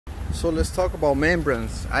So let's talk about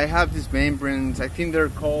membranes. I have these membranes. I think they're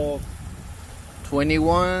called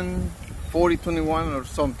 4021 or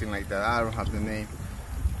something like that. I don't have the name,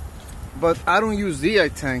 but I don't use DI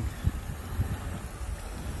tank.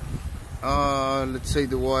 Let's say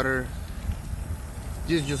the water,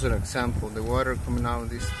 just an example, the water coming out of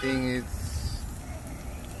this thing is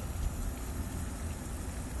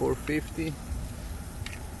 450.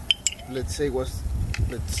 Let's take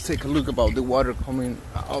a look about the water coming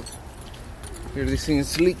out. Here, this thing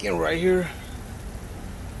is leaking right here.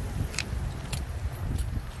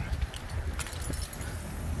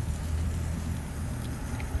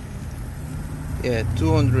 Yeah,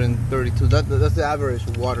 232. That's the average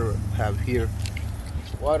water I have here.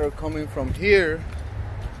 Water coming from here.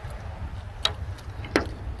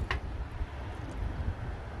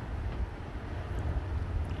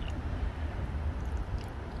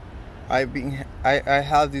 I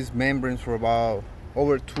have these membranes for about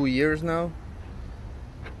over 2 years now,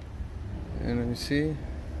 and let me see,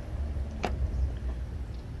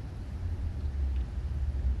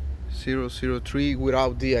 003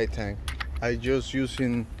 without DI tank. I just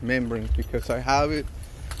using membranes because I have it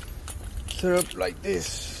set up like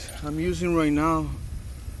this. I'm using right now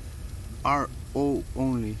RO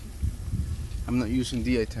only. I'm not using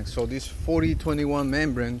DI tank. So these 4021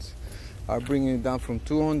 membranes are bringing it down from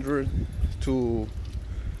 200 to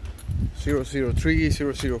 003,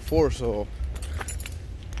 004. So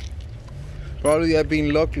probably I've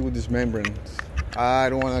been lucky with these membranes. I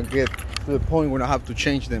don't want to get to the point where I have to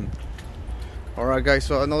change them. Alright guys,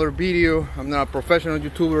 so another video. I'm not a professional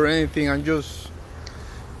YouTuber or anything. I just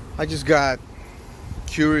got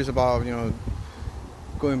curious about,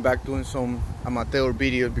 going back doing some amateur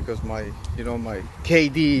videos because my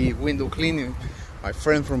KD window cleaning, my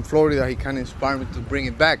friend from Florida, he kind of inspired me to bring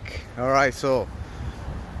it back. Alright, so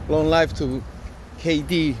long life to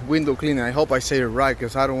KD window cleaning. I hope I say it right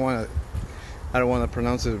because I don't want to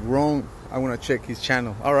pronounce it wrong. I want to check his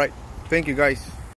channel. Alright, thank you guys.